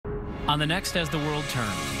on the next As the World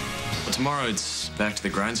Turns. Well, tomorrow it's back to the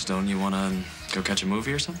grindstone. You want to go catch a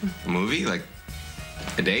movie or something? A movie? Like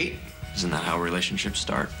a date? Isn't that how relationships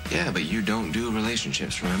start? Yeah, but you don't do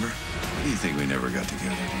relationships, remember? What do you think we never got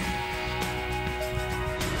together?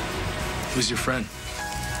 Who's your friend?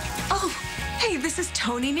 Oh, hey, this is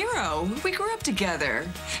Tony Nero. We grew up together.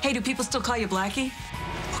 Hey, do people still call you Blackie?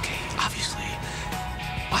 Okay, obviously,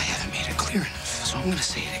 I haven't made it clear enough, so I'm gonna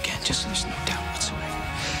say it again, just so there's no doubt whatsoever.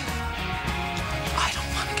 I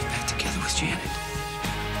don't want to get back together with Janet.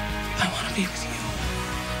 I want to be with you.